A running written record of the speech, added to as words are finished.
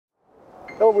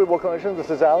Hello, Real Clinicians. This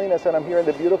is Nasseh, and I'm here in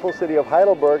the beautiful city of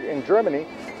Heidelberg in Germany.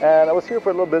 And I was here for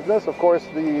a little business. Of course,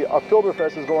 the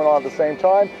Oktoberfest is going on at the same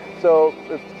time, so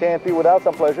it can't be without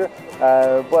some pleasure.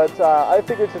 But I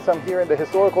figured since I'm here in the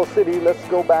historical city, let's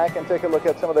go back and take a look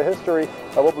at some of the history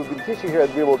of what we've been teaching here at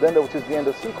CBL Endo, which is the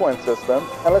EndoSequence system.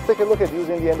 And let's take a look at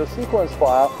using the EndoSequence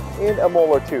file in a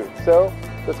molar tooth. So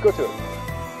let's go to it.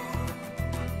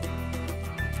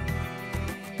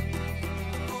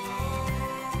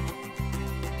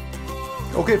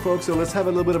 Okay folks, so let's have a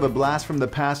little bit of a blast from the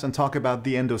past and talk about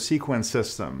the EndoSequence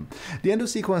system. The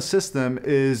EndoSequence system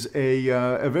is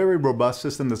a very robust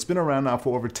system that's been around now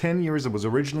for over 10 years. It was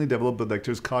originally developed by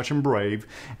Drs. Koch and Brave,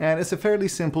 and it's a fairly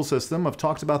simple system. I've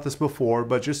talked about this before,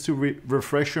 but just to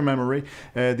refresh your memory,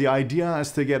 the idea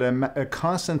is to get a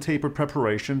constant tapered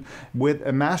preparation with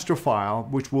a master file,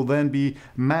 which will then be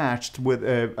matched with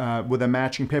a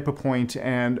matching paper point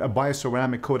and a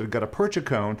bioceramic coated gutta percha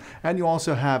cone, and you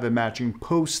also have a matching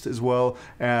post as well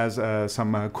as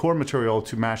some core material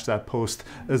to match that post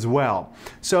as well.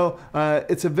 So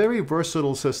it's a very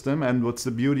versatile system, and what's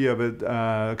the beauty of it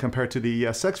compared to the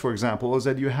ESX, for example, is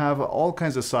that you have all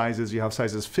kinds of sizes. You have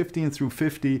sizes 15 through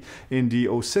 50 in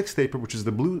the 06 taper, which is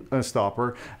the blue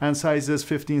stopper, and sizes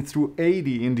 15 through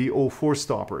 80 in the 04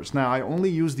 stoppers. Now, I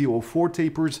only use the 04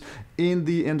 tapers in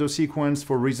the EndoSequence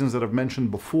for reasons that I've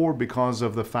mentioned before, because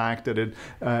of the fact that it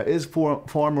is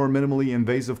far more minimally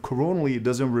invasive coronally. It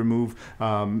doesn't remove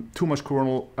too much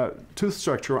coronal tooth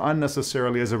structure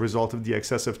unnecessarily as a result of the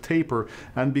excessive taper,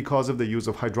 and because of the use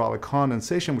of hydraulic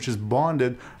condensation, which is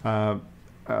bonded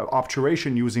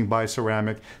obturation using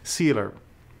bioceramic sealer.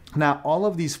 Now, all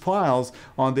of these files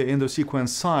on the EndoSequence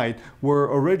side were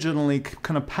originally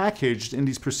kind of packaged in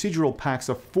these procedural packs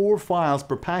of 4 files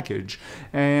per package,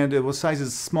 and it was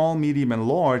sizes small, medium, and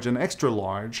large, and extra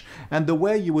large. And the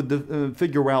way you would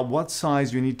figure out what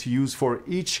size you need to use for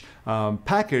each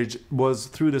package was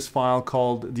through this file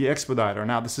called the expediter.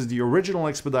 Now, this is the original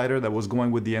expediter that was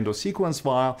going with the EndoSequence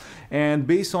file, and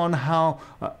based on how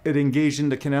it engaged in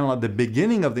the canal at the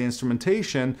beginning of the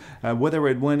instrumentation, whether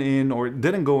it went in or it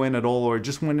didn't go in at all, or it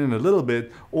just went in a little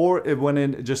bit, or it went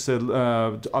in just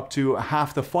up to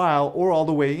half the file, or all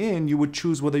the way in, you would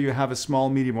choose whether you have a small,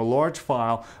 medium, or large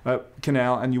file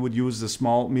canal, and you would use the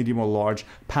small, medium, or large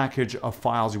package of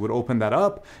files. You would open that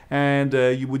up, and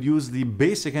you would use the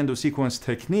basic EndoSequence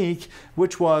technique,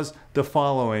 which was the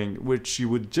following, which you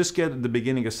would just get at the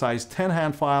beginning a size 10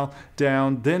 hand file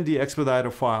down, then the expediter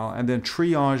file, and then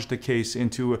triage the case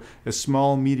into a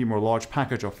small, medium, or large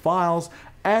package of files.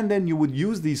 And then you would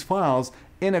use these files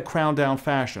in a crown down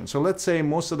fashion. So let's say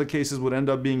most of the cases would end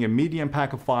up being a medium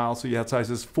pack of files, so you had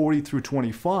sizes 40 through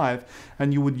 25,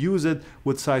 and you would use it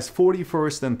with size 40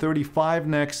 first, then 35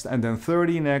 next, and then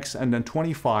 30 next, and then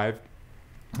 25.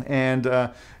 And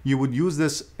you would use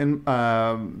this in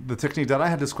the technique that I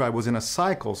had described was in a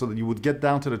cycle, so that you would get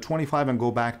down to the 25 and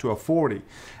go back to a 40.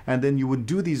 And then you would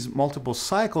do these multiple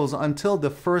cycles until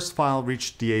the first file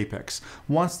reached the apex.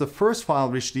 Once the first file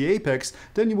reached the apex,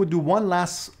 then you would do one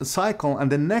last cycle,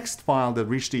 and the next file that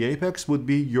reached the apex would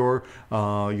be your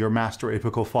master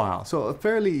apical file. So a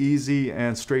fairly easy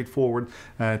and straightforward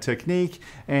technique.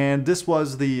 And this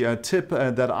was the tip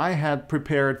that I had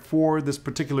prepared for this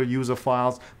particular use of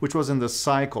files, which was in the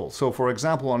cycle. So for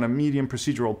example, on a medium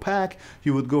procedural pack,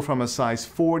 you would go from a size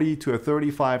 40 to a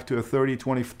 35 to a 30,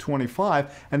 20,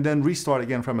 25, and then restart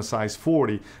again from a size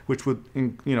 40, which would,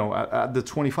 at the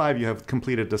 25, you have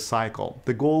completed the cycle.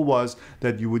 The goal was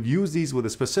that you would use these with a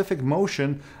specific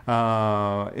motion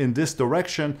in this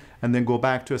direction, and then go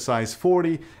back to a size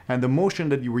 40. And the motion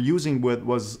that you were using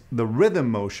was the rhythm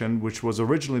motion, which was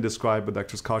originally described by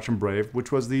Drs. Koch and Brave,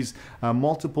 which was these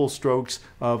multiple strokes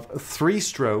of 3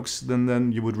 strokes,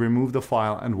 then you would remove the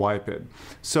file and wipe it.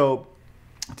 So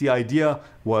the idea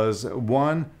was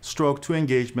 1 stroke to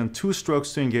engagement, 2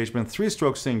 strokes to engagement, 3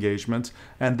 strokes to engagement,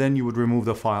 and then you would remove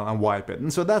the file and wipe it.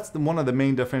 And so that's one of the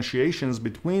main differentiations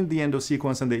between the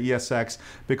EndoSequence and the ESX,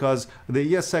 because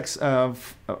the ESX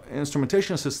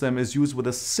instrumentation system is used with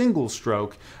a single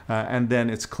stroke and then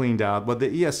it's cleaned out. But the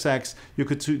ESX, you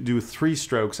could do 3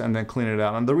 strokes and then clean it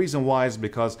out. And the reason why is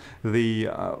because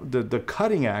the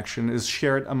cutting action is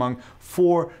shared among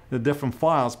 4 different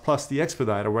files plus the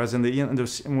expediter, whereas in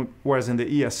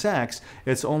the ESX,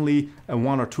 it's only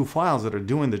 1 or 2 files that are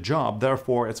doing the job.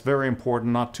 Therefore, it's very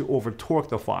important not to over torque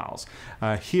the files.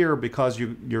 Here, because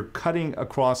you're cutting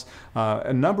across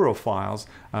a number of files,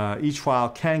 each file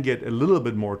can get a little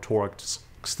bit more torqued.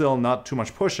 Still not too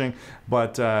much pushing,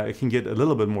 but it can get a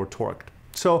little bit more torqued.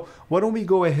 So why don't we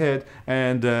go ahead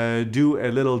and do a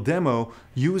little demo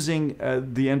using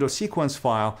the EndoSequence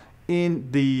file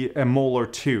in the molar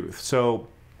tooth. So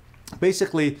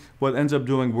basically, what ends up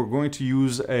doing, we're going to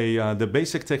use the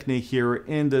basic technique here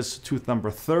in this tooth number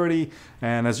 30.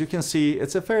 And as you can see,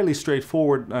 it's a fairly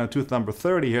straightforward tooth number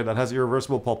 30 here that has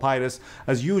irreversible pulpitis.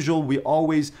 As usual, we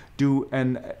always do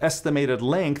an estimated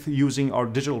length using our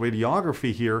digital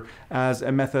radiography here as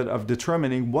a method of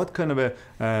determining what kind of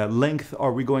a length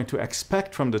are we going to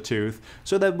expect from the tooth,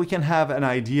 so that we can have an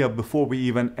idea before we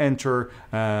even enter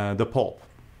the pulp.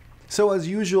 So as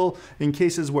usual, in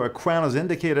cases where a crown is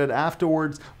indicated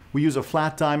afterwards, we use a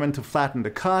flat diamond to flatten the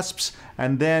cusps,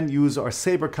 and then use our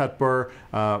saber cut burr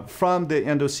from the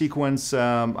EndoSequence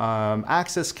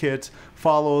access kit,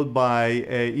 followed by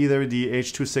either the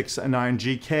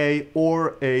H269GK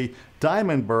or a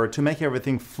diamond burr to make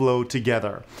everything flow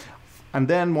together. And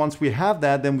then once we have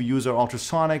that, then we use our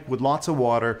ultrasonic with lots of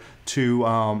water to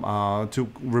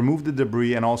remove the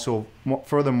debris, and also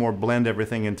furthermore blend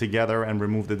everything in together and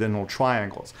remove the dental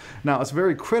triangles. Now, it's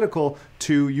very critical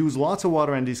to use lots of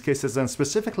water in these cases, and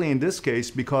specifically in this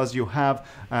case because you have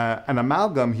an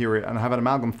amalgam here and have an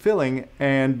amalgam filling,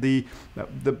 and the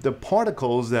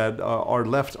particles that are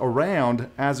left around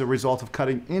as a result of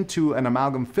cutting into an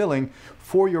amalgam filling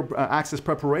for your access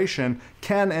preparation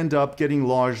can end up getting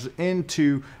lodged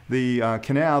into the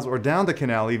canals, or down the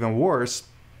canal even worse.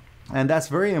 And that's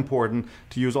very important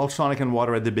to use ultrasonic and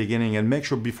water at the beginning, and make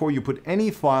sure before you put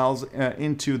any files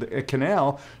into the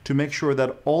canal to make sure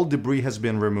that all debris has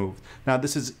been removed. Now,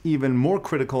 this is even more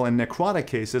critical in necrotic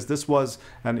cases. This was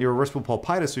an irreversible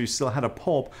pulpitis, so you still had a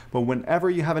pulp, but whenever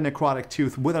you have a necrotic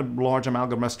tooth with a large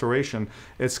amalgam restoration,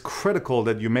 it's critical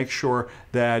that you make sure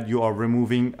that you are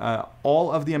removing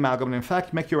all of the amalgam. In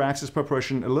fact, make your access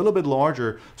preparation a little bit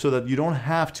larger so that you don't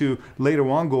have to later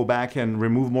on go back and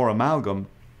remove more amalgam.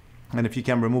 And if you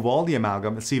can remove all the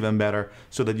amalgam, it's even better,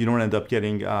 so that you don't end up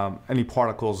getting any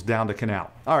particles down the canal.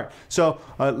 All right, so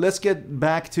let's get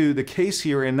back to the case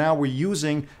here. And now we're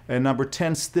using a number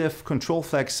 10 stiff control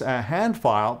flex hand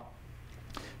file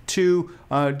to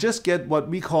just get what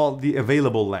we call the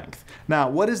available length. Now,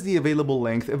 what is the available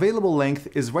length? Available length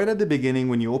is right at the beginning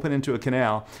when you open into a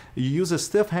canal. You use a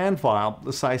stiff hand file,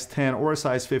 a size 10 or a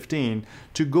size 15,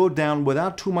 to go down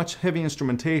without too much heavy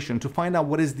instrumentation to find out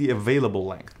what is the available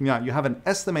length. Now, you have an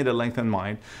estimated length in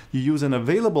mind. You use an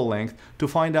available length to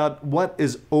find out what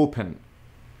is open.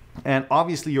 And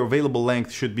obviously your available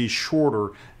length should be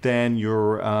shorter than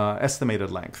your estimated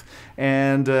length.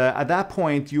 And at that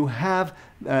point you have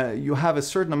a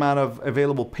certain amount of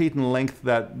available patent length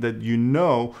that you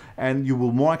know, and you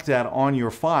will mark that on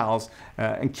your files,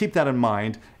 and keep that in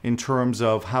mind in terms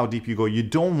of how deep you go. You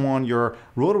don't want your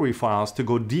rotary files to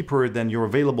go deeper than your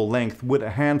available length with a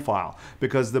hand file,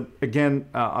 because again,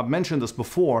 I've mentioned this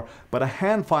before, but a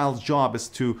hand file's job is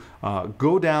to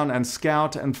go down and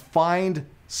scout and find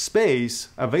space,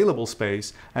 available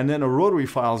space, and then a rotary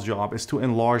file's job is to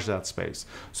enlarge that space.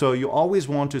 So you always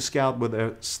want to scout with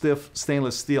a stiff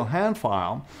stainless steel hand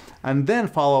file, and then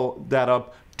follow that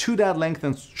up to that length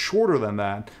and shorter than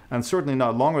that, and certainly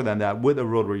not longer than that, with a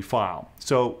rotary file.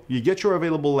 So you get your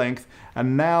available length,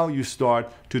 and now you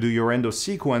start to do your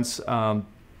EndoSequence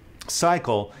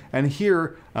cycle. And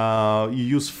here you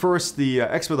use first the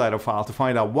expediter file to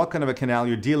find out what kind of a canal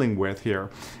you're dealing with here.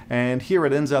 And here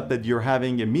it ends up that you're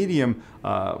having a medium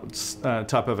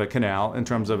type of a canal in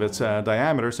terms of its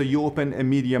diameter, so you open a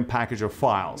medium package of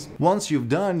files. Once you've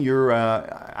done your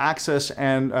access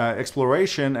and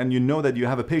exploration, and you know that you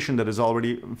have a patient that is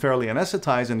already fairly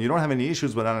anesthetized and you don't have any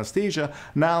issues with anesthesia,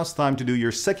 now it's time to do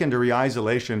your secondary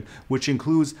isolation, which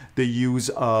includes the use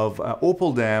of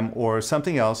opal dam or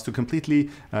something else to completely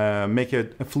make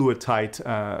it a fluid-tight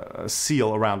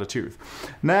seal around the tooth.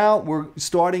 Now we're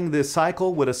starting the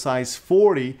cycle with a size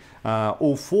 40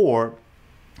 04,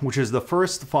 which is the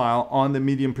first file on the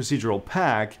medium procedural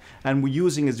pack, and we're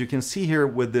using, as you can see here,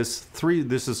 with this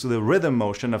is the rhythm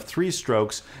motion of 3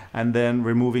 strokes, and then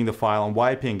removing the file and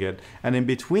wiping it, and in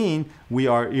between we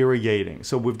are irrigating.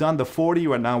 So we've done the 40,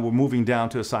 right now we're moving down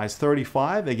to a size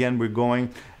 35. Again, we're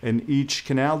going in each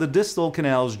canal. The distal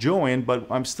canals join, but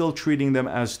I'm still treating them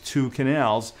as 2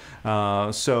 canals.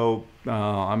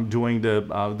 I'm doing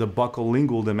the buccal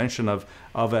lingual dimension of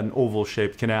an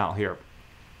oval-shaped canal here.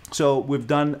 So we've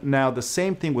done now the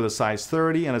same thing with a size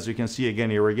 30, and as you can see,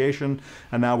 again, irrigation,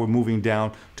 and now we're moving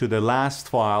down to the last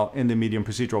file in the medium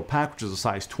procedural pack, which is a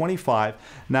size 25.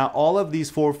 Now all of these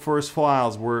 4 first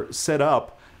files were set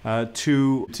up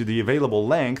to the available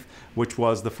length, which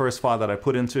was the first file that I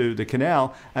put into the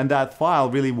canal, and that file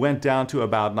really went down to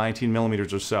about 19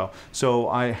 millimeters or so. So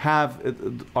I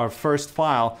have our first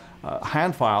file,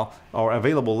 hand file, our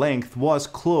available length was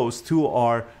close to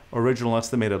our original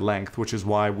estimated length, which is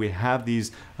why we have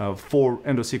these 4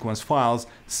 EndoSequence files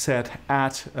set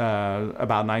at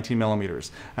about 19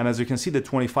 millimeters. And as you can see, the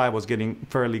 25 was getting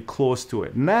fairly close to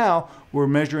it. Now we're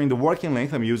measuring the working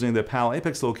length. I'm using the PAL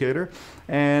apex locator,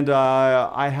 and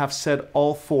I have set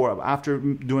all 4. After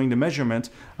doing the measurement,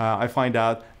 I find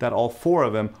out that all 4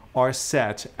 of them are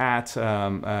set at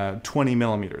 20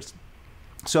 millimeters.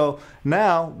 So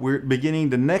now we're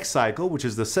beginning the next cycle, which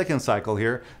is the second cycle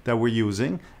here that we're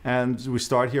using. And we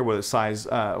start here with a size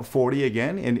 40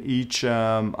 again in each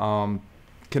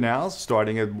canals,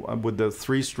 starting with the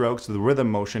 3 strokes, the rhythm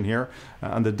motion here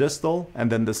on the distal,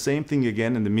 and then the same thing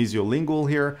again in the mesiolingual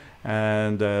here,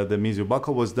 and the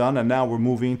mesiobuccal was done. And now we're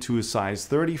moving to a size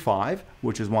 35,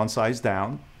 which is 1 size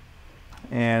down.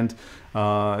 And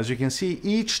as you can see,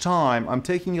 each time I'm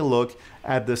taking a look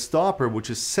at the stopper,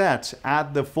 which is set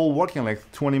at the full working length,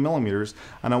 20 millimeters,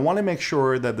 and I want to make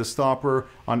sure that the stopper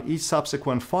on each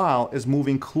subsequent file is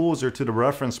moving closer to the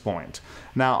reference point.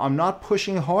 Now, I'm not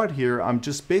pushing hard here. I'm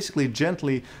just basically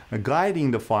gently guiding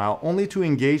the file only to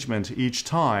engagement each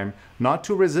time, not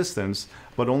to resistance,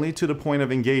 but only to the point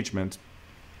of engagement.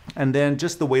 And then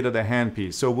just the weight of the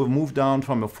handpiece. So we've moved down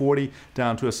from a 40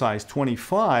 down to a size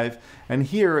 25. And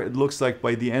here it looks like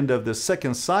by the end of the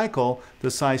second cycle,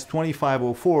 the size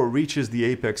 2504 reaches the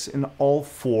apex in all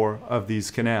 4 of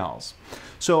these canals.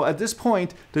 So at this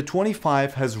point, the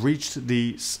 25 has reached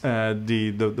the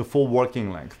full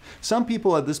working length. Some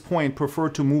people at this point prefer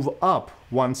to move up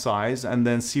 1 size and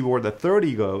then see where the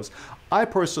 30 goes. I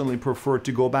personally prefer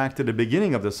to go back to the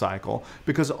beginning of the cycle,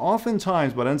 because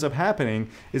oftentimes what ends up happening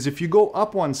is if you go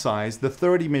up 1 size, the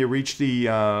 30 may reach the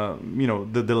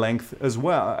the length as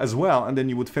well, and then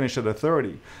you would finish at a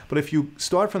 30. But if you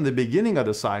start from the beginning of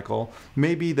the cycle,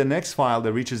 maybe the next file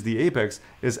that reaches the apex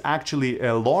is actually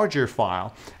a larger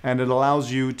file, and it allows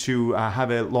you to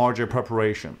have a larger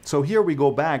preparation. So here we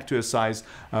go back to a size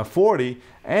 40,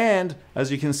 and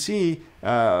as you can see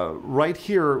right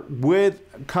here, with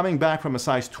coming back from a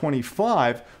size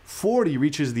 25, 40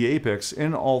 reaches the apex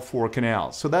in all 4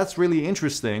 canals. So that's really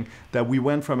interesting that we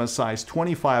went from a size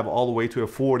 25 all the way to a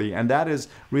 40, and that is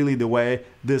really the way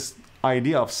this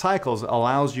idea of cycles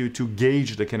allows you to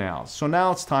gauge the canals. So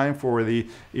now it's time for the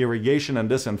irrigation and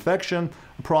disinfection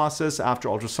process after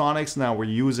ultrasonics. Now we're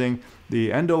using the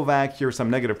EndoVac here,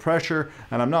 some negative pressure,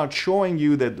 and I'm not showing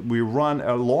you that we run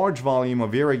a large volume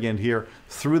of irrigant here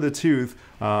through the tooth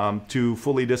to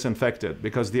fully disinfect it,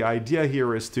 because the idea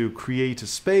here is to create a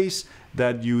space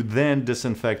that you then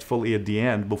disinfect fully at the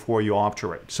end before you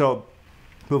obturate. So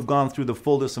we've gone through the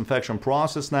full disinfection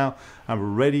process now.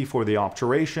 I'm ready for the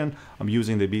obturation. I'm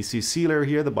using the BC sealer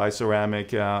here, the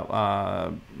biceramic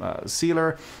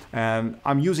sealer, and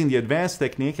I'm using the advanced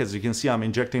technique. As you can see, I'm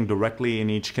injecting directly in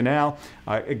each canal.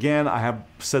 Again, I have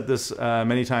said this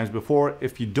many times before.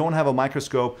 If you don't have a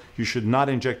microscope, you should not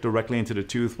inject directly into the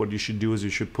tooth. What you should do is you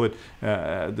should put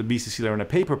the BC sealer in a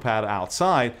paper pad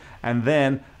outside and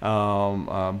then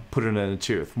put it in the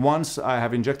tooth. Once I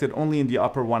have injected only in the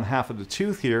upper 1/2 of the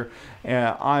tooth here,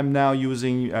 I'm now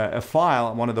using a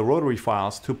file, one of the rotary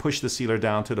files, to push the sealer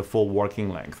down to the full working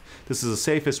length. This is the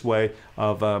safest way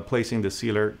of placing the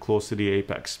sealer close to the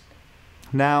apex.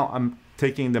 Now I'm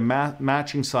taking the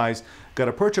matching size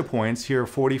gutta-percha points here,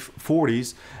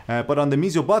 40s, but on the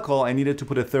mesiobuccal I needed to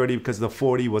put a 30 because the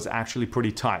 40 was actually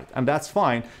pretty tight, and that's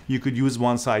fine. You could use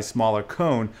 1 size smaller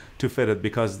cone to fit it,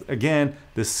 because again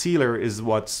the sealer is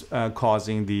what's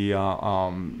causing the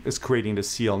is creating the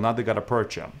seal, not the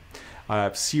gutta-percha.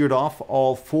 I've seared off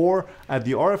all 4 at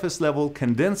the orifice level,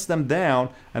 condensed them down,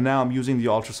 and now I'm using the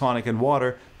ultrasonic and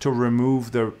water to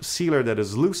remove the sealer that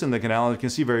is loose in the canal. And you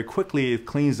can see very quickly it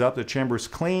cleans up, the chamber is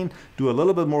clean. Do a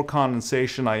little bit more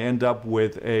condensation, I end up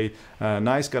with a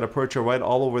nice gutta-percha right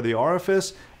all over the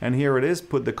orifice. And here it is,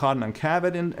 put the cotton and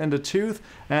cavit in the tooth,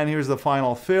 and here's the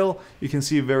final fill. You can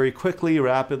see very quickly,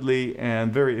 rapidly,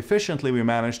 and very efficiently we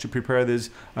managed to prepare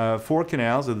these 4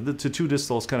 canals. The 2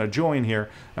 distals kind of join here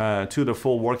to the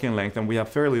full working length, and we have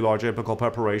fairly large apical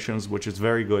preparations, which is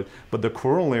very good, but the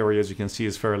coronal area, as you can see,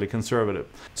 is fairly conservative.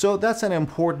 So that's an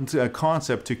important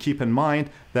concept to keep in mind,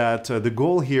 that the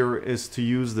goal here is to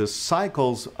use the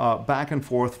cycles back and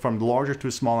forth from larger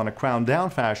to small in a crown down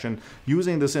fashion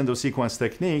using this EndoSequence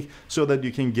technique, so that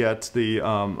you can get the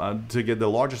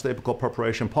largest apical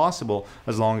preparation possible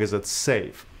as long as it's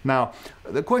safe. Now,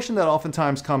 the question that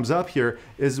oftentimes comes up here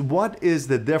is, what is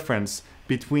the difference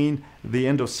between the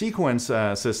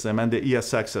EndoSequence system and the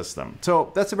ESX system?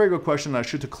 So that's a very good question. I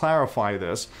should to clarify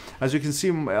this. As you can see,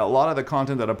 a lot of the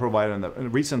content that I provided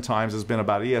in recent times has been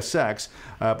about ESX,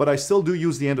 but I still do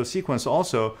use the EndoSequence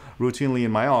also routinely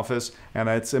in my office, and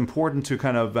it's important to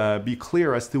kind of be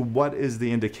clear as to what is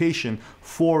the indication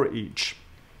for each.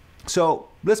 So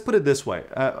let's put it this way.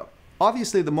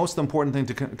 Obviously, the most important thing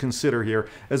to consider here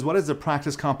is what is the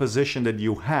practice composition that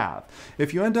you have.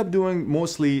 If you end up doing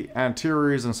mostly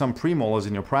anteriors and some premolars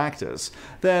in your practice,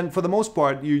 then for the most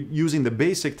part, you're using the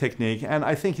basic technique, and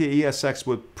I think the ESX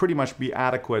would pretty much be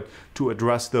adequate to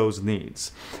address those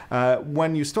needs.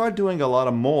 When you start doing a lot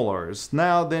of molars,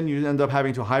 now then you end up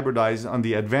having to hybridize on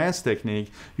the advanced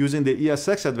technique using the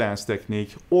ESX advanced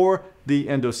technique or the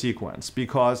EndoSequence,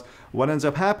 because what ends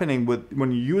up happening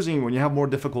when you have more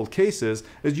difficult cases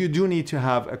is you do need to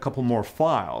have a couple more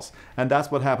files, and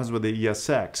that's what happens with the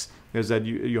ESX, is that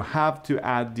you have to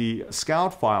add the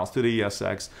scout files to the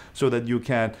ESX so that you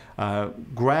can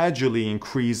gradually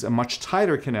increase a much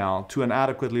tighter canal to an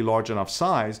adequately large enough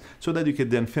size so that you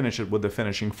could then finish it with the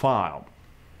finishing file.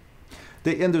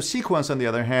 The EndoSequence, on the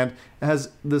other hand, has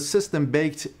the system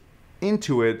baked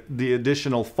into it the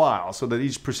additional files, so that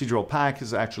each procedural pack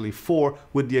is actually 4.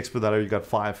 With the Expediter you got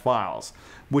 5 files,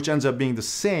 which ends up being the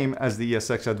same as the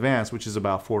ESX Advanced, which is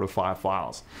about 4 to 5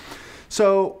 files.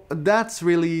 So that's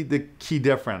really the key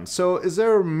difference. So is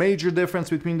there a major difference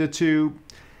between the two?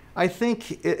 I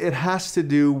think it has to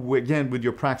do, again, with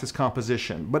your practice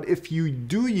composition. But if you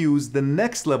do use the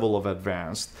next level of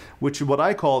advanced, which is what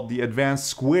I call the advanced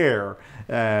square,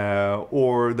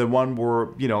 or the one where,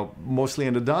 mostly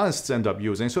endodontists end up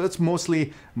using. So it's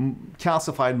mostly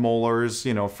calcified molars,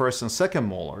 first and second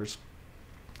molars.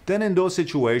 Then in those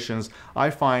situations, I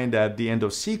find that the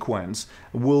EndoSequence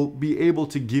will be able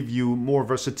to give you more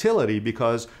versatility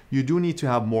because you do need to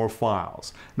have more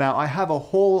files. Now, I have a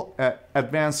whole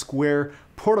advanced square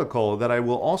protocol that I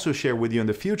will also share with you in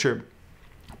the future,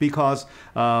 because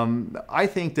I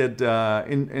think that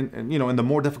in the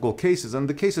more difficult cases, and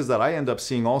the cases that I end up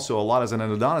seeing also a lot as an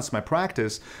endodontist in my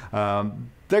practice,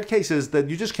 there are cases that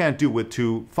you just can't do with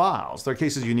 2 files. There are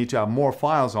cases you need to have more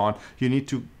files on. You need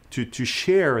to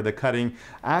share the cutting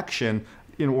action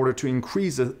in order to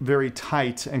increase a very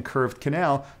tight and curved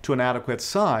canal to an adequate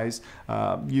size.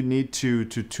 You need to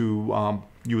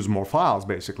use more files,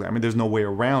 basically. I mean, there's no way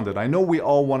around it. I know we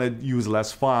all want to use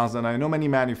less files, and I know many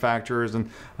manufacturers and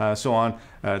so on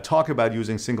talk about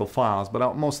using single files, but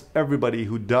almost everybody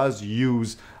who does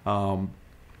do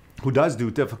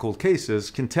difficult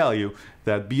cases can tell you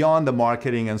that beyond the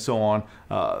marketing and so on,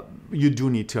 you do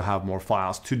need to have more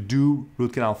files to do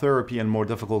root canal therapy in more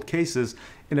difficult cases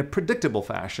in a predictable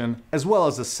fashion as well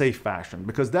as a safe fashion,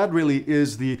 because that really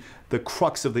is the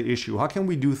crux of the issue. How can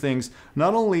we do things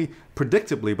not only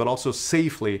predictably but also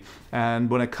safely?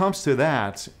 And when it comes to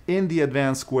that, in the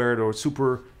advanced squared or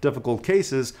super difficult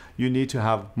cases, you need to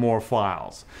have more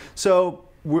files. So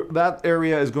that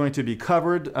area is going to be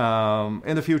covered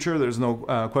in the future. There's no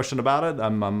question about it.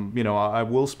 I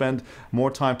will spend more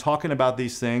time talking about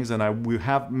these things, and we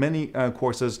have many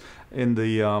courses in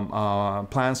the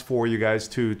plans for you guys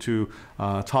to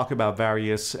talk about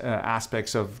various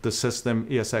aspects of the system,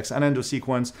 ESX and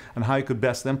EndoSequence, and how you could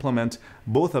best implement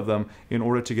both of them in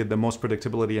order to get the most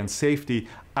predictability and safety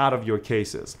out of your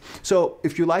cases. So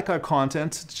if you like our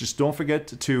content, just don't forget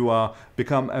to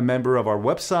become a member of our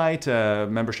website.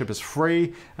 Membership is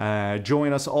free.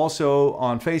 Join us also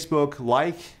on Facebook,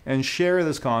 like and share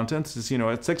this content. It's,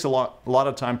 it takes a lot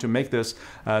of time to make this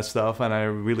stuff, and I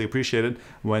really appreciate it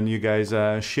when you guys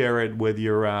share it with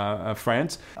your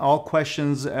friends. All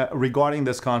questions regarding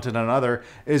this content and other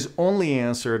is only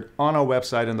answered on our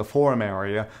website in the forum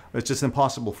area. It's just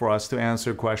impossible for us to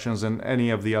answer questions in any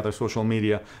of the other social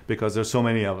media because there's so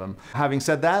many of them. Having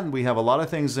said that, we have a lot of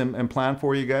things in plan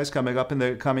for you guys coming up in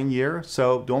the coming year,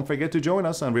 so don't forget to join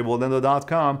us on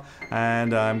rebuildendo.com,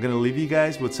 and I'm going to leave you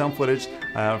guys with some footage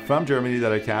from Germany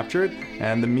that I captured.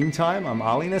 And in the meantime, I'm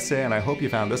Ali Nasseh, and I hope you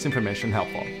found this information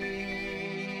helpful.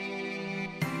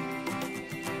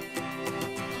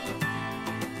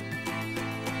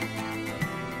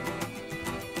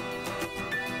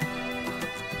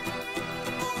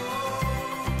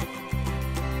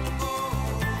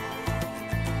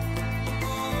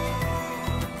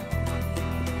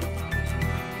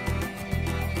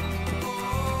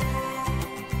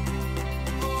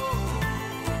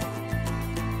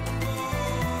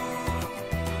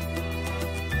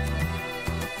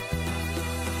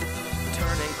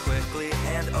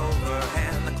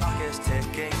 Overhand, the clock is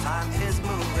ticking, time is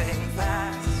moving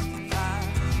fast.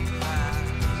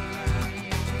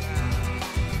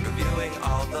 Reviewing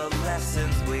all the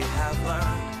lessons we have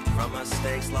learned from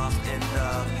mistakes lost in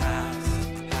the past.